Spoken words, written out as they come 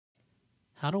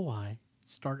How do I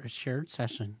start a shared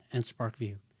session in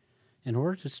Sparkvue? In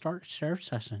order to start a shared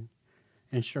session,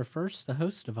 ensure first the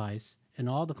host device and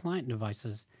all the client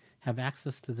devices have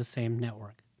access to the same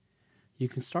network. You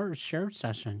can start a shared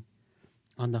session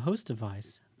on the host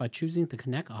device by choosing the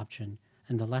Connect option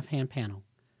in the left-hand panel.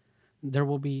 There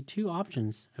will be two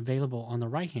options available on the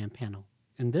right-hand panel.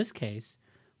 In this case,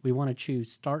 we want to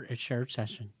choose Start a Shared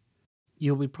Session.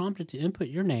 You'll be prompted to input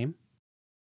your name,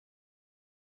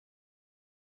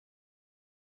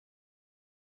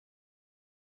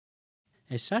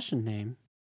 a session name,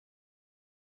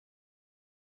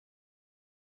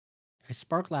 a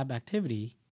SparkLab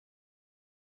activity,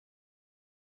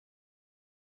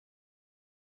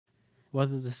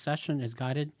 whether the session is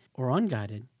guided or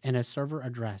unguided, and a server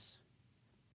address.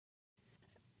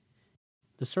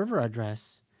 The server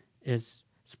address is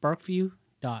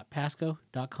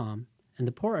sparkvue.pasco.com and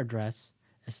the port address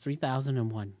is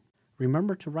 3001.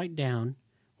 Remember to write down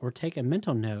or take a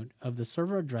mental note of the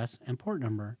server address and port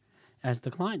number, as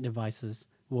the client devices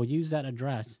will use that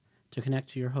address to connect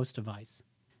to your host device,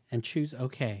 and choose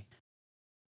OK.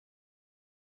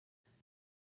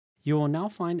 You will now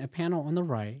find a panel on the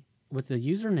right with the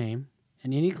username,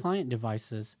 and any client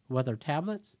devices, whether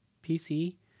tablets,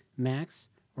 PC, Macs,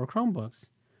 or Chromebooks,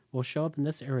 will show up in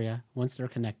this area once they're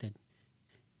connected.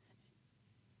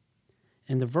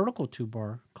 In the vertical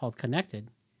toolbar called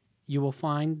Connected, you will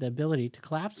find the ability to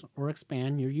collapse or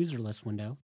expand your user list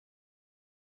window,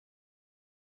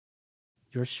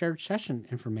 your shared session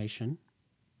information,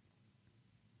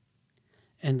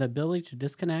 and the ability to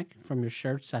disconnect from your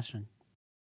shared session.